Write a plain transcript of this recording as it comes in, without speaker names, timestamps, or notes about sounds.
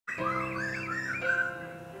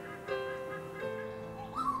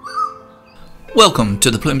Welcome to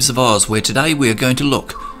the Plumes of Oz, where today we are going to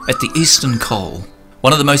look at the eastern koel,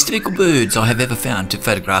 one of the most difficult birds I have ever found to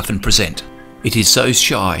photograph and present. It is so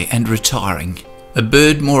shy and retiring, a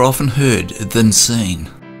bird more often heard than seen.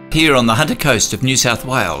 Here on the Hunter Coast of New South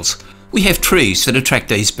Wales, we have trees that attract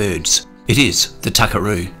these birds. It is the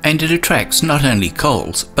tuckaroo, and it attracts not only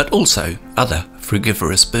koels but also other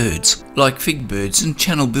frugivorous birds like fig birds and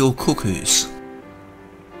channelbill cuckoos.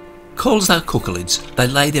 Koels are cuculids. They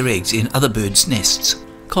lay their eggs in other birds' nests.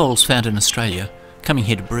 Koels found in Australia, coming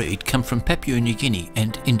here to breed, come from Papua New Guinea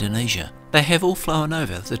and Indonesia. They have all flown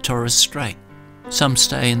over the Torres Strait. Some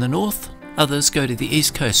stay in the north, others go to the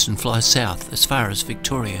east coast and fly south as far as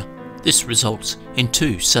Victoria. This results in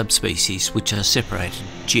two subspecies which are separated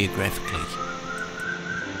geographically.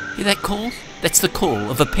 Hear that call? That's the call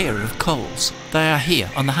of a pair of koels. They are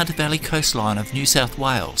here on the Hunter Valley coastline of New South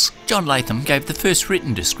Wales. John Latham gave the first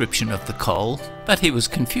written description of the koel, but he was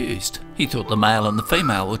confused. He thought the male and the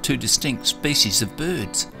female were two distinct species of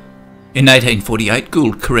birds. In 1848,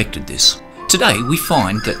 Gould corrected this. Today we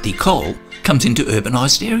find that the koel comes into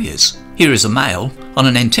urbanised areas. Here is a male on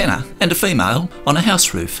an antenna and a female on a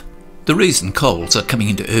house roof. The reason koels are coming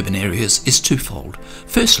into urban areas is twofold.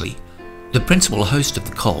 Firstly, the principal host of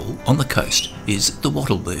the koel on the coast is the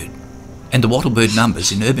wattle bird, and the wattle bird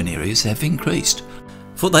numbers in urban areas have increased,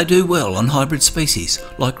 for they do well on hybrid species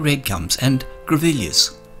like red gums and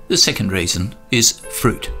grevilleas. The second reason is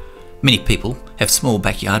fruit. Many people have small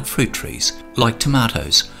backyard fruit trees like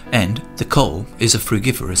tomatoes, and the koel is a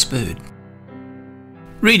frugivorous bird.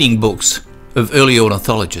 Reading books of early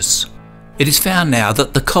ornithologists, it is found now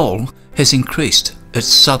that the koel has increased its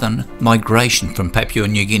southern migration from Papua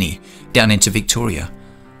New Guinea down into Victoria.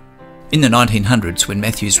 In the 1900s, when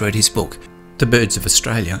Matthews wrote his book, The Birds of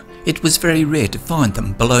Australia, it was very rare to find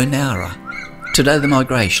them below Nowra. Today the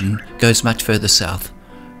migration goes much further south,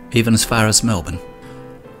 even as far as Melbourne.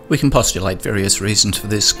 We can postulate various reasons for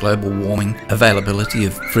this: global warming, availability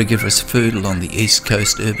of frugivorous food along the east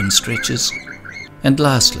coast urban stretches, and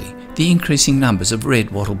lastly, the increasing numbers of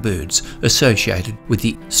red wattle birds associated with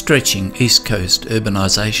the stretching east coast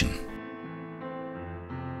urbanisation.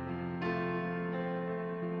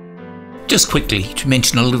 Just quickly to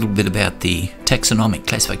mention a little bit about the taxonomic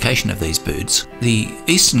classification of these birds. The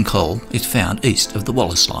eastern koel is found east of the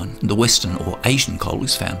Wallace line, and the western or Asian koel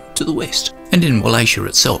is found to the west. And in Wallacea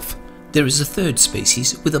itself, there is a third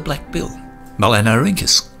species with a black bill,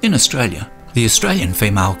 Melanorincus. In Australia, the Australian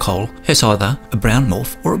female koel has either a brown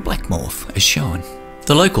morph or a black morph, as shown.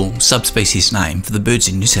 The local subspecies name for the birds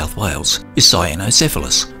in New South Wales is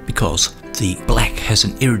Cyanocephalus, because the black has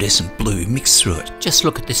an iridescent blue mixed through it. Just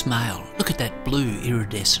look at this male. Look at that blue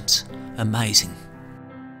iridescence. Amazing.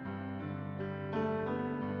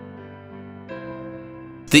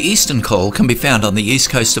 The eastern koel can be found on the east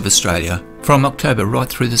coast of Australia from October right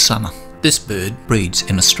through the summer. This bird breeds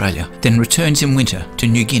in Australia, then returns in winter to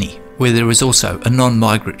New Guinea, where there is also a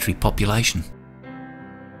non-migratory population.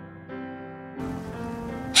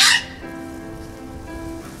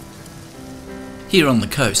 Here on the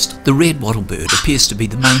coast, the red wattle bird appears to be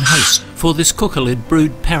the main host for this cuculid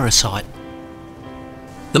brood parasite.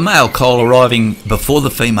 The male koel arriving before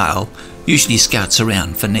the female usually scouts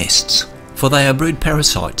around for nests, for they are brood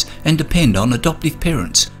parasites and depend on adoptive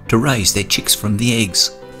parents to raise their chicks from the eggs.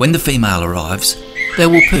 When the female arrives, they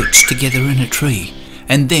will perch together in a tree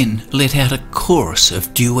and then let out a chorus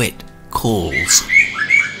of duet calls.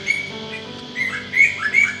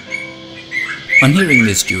 On hearing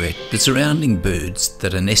this duet, the surrounding birds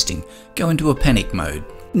that are nesting go into a panic mode,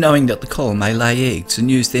 knowing that the koel may lay eggs and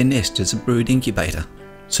use their nest as a brood incubator.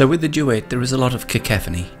 So with the duet there is a lot of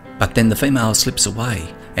cacophony, but then the female slips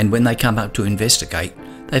away, and when they come up to investigate,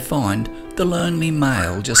 they find the lonely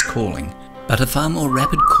male just calling, but a far more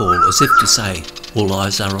rapid call, as if to say, all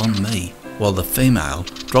eyes are on me, while the female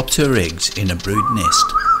drops her eggs in a brood nest.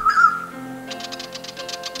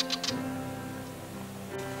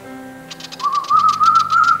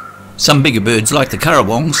 Some bigger birds like the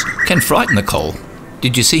currawongs can frighten the koel.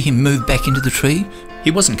 Did you see him move back into the tree? He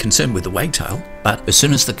wasn't concerned with the wagtail, but as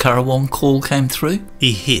soon as the currawong call came through,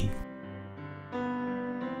 he hid.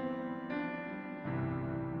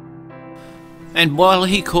 And while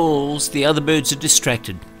he calls, the other birds are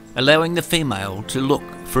distracted, allowing the female to look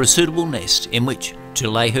for a suitable nest in which to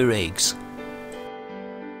lay her eggs.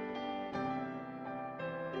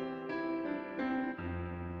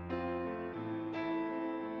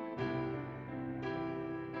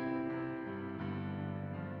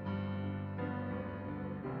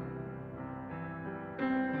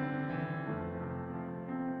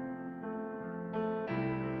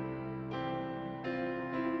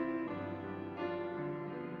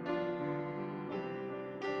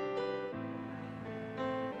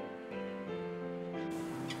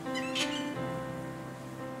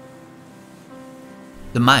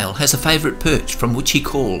 The male has a favourite perch from which he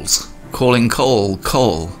calls, calling Koel,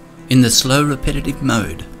 Koel, in the slow repetitive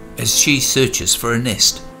mode as she searches for a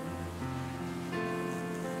nest.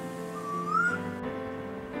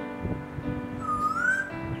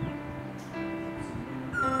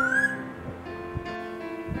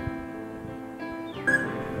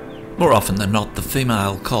 More often than not, the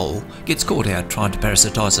female Koel gets caught out trying to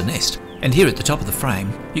parasitize a nest, and here at the top of the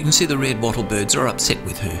frame you can see the red wattle birds are upset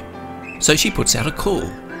with her. So she puts out a call,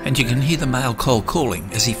 and you can hear the male Koel calling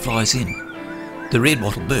as he flies in. The red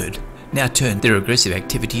wattle bird now turn their aggressive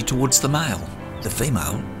activity towards the male. The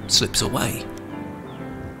female slips away.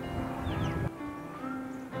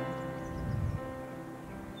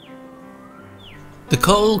 The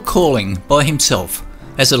Koel calling by himself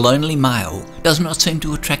as a lonely male does not seem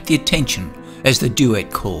to attract the attention as the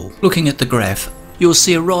duet call. Looking at the graph, you will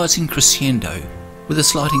see a rising crescendo with a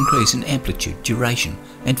slight increase in amplitude, duration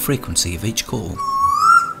and frequency of each call.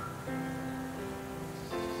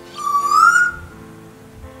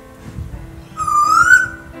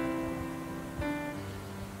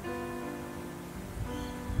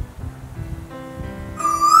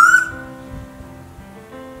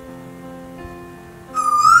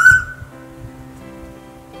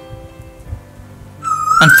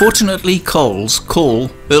 Unfortunately, Koels call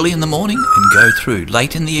early in the morning and go through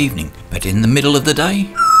late in the evening, but in the middle of the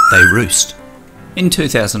day, they roost. In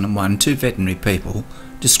 2001, two veterinary people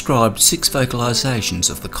described 6 vocalisations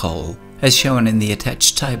of the Koel, as shown in the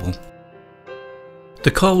attached table.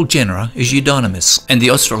 The Koel genera is Euonymus, and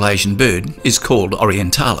the Australasian bird is called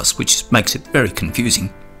orientalis, which makes it very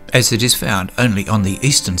confusing, as it is found only on the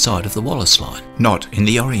eastern side of the Wallace Line, not in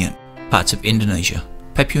the Orient, parts of Indonesia,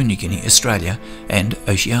 Papua New Guinea, Australia and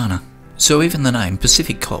Oceania. So even the name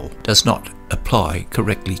Pacific Koel does not apply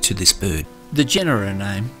correctly to this bird. The genera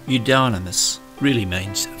name Euonymus really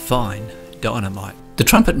means fine dynamite. The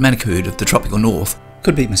trumpet manicoot of the tropical north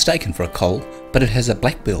could be mistaken for a Koel, but it has a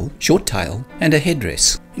black bill, short tail and a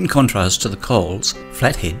headdress, in contrast to the Koels'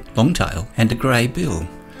 flat head, long tail and a grey bill.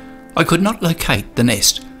 I could not locate the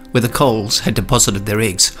nest where the Koels had deposited their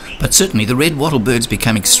eggs, but certainly the red wattle birds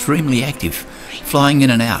became extremely active, flying in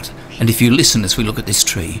and out, and if you listen as we look at this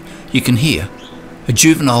tree, you can hear a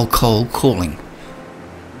juvenile Koel calling.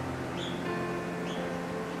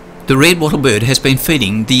 The red wattle bird has been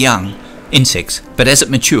feeding the young insects, but as it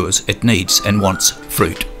matures it needs and wants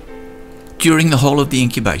fruit. During the whole of the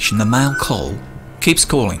incubation, the male Koel keeps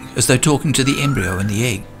calling as though talking to the embryo and the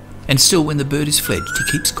egg, and still when the bird is fledged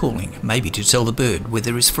he keeps calling, maybe to tell the bird where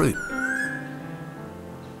there is fruit.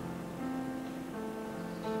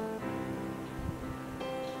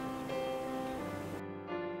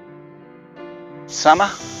 Summer,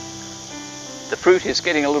 the fruit is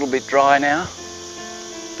getting a little bit dry now,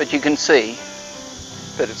 but you can see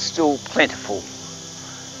that it's still plentiful,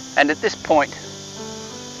 and at this point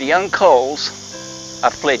the young Koels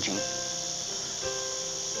are fledging,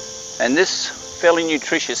 and this fairly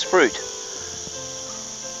nutritious fruit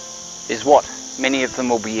is what many of them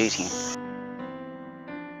will be eating.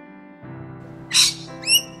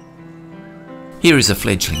 Here is a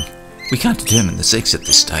fledgling. We can't determine the sex at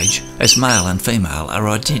this stage, as male and female are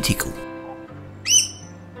identical.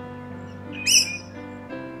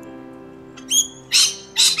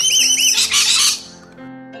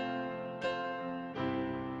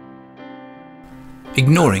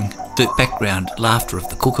 Ignoring the background laughter of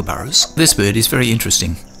the kookaburras, this bird is very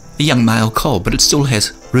interesting. A young male Koel, but it still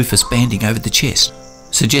has rufous banding over the chest,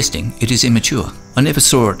 suggesting it is immature. I never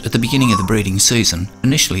saw it at the beginning of the breeding season.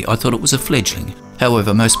 Initially I thought it was a fledgling.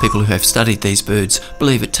 However, most people who have studied these birds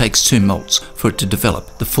believe it takes 2 molts for it to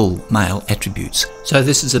develop the full male attributes. So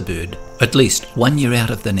this is a bird at least 1 year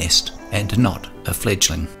out of the nest and not a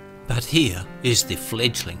fledgling. But here is the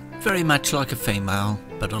fledgling, very much like a female,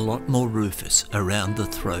 but a lot more rufous around the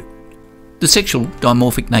throat. The sexual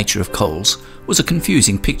dimorphic nature of Koels was a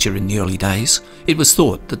confusing picture in the early days. It was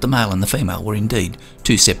thought that the male and the female were indeed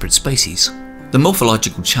 2 separate species. The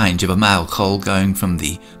morphological change of a male Koel going from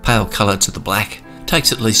the pale colour to the black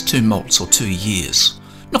takes at least 2 molts or 2 years.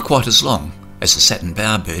 Not quite as long as the satin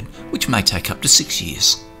bowerbird, which may take up to 6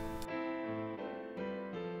 years.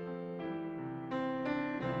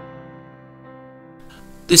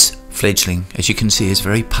 This fledgling, as you can see, is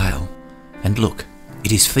very pale, and look,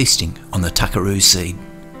 it is feasting on the tuckaroo seed.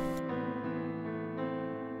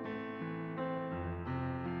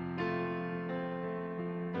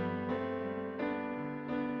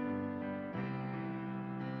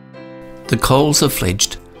 The Koels are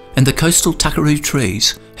fledged, and the coastal tuckaroo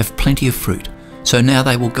trees have plenty of fruit, so now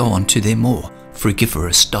they will go on to their more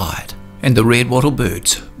frugivorous diet, and the red wattle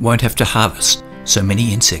birds won't have to harvest so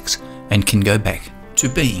many insects and can go back to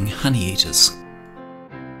being honey eaters.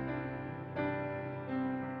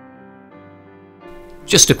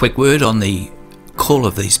 Just a quick word on the call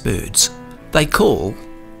of these birds. They call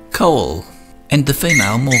Koel, and the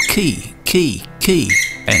female more key,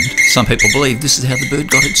 and some people believe this is how the bird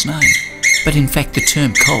got its name. But in fact the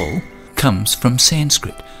term Koel comes from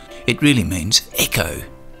Sanskrit. It really means echo,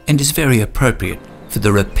 and is very appropriate for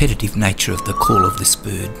the repetitive nature of the call of this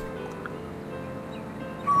bird.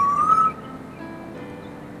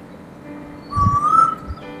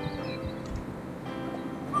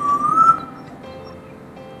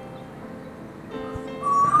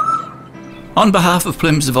 On behalf of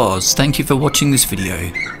Plumes of Oz, thank you for watching this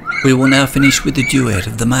video. We will now finish with the duet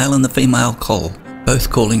of the male and the female Koel,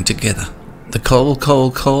 both calling together. The Koel,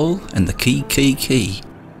 Koel, Koel, and the key,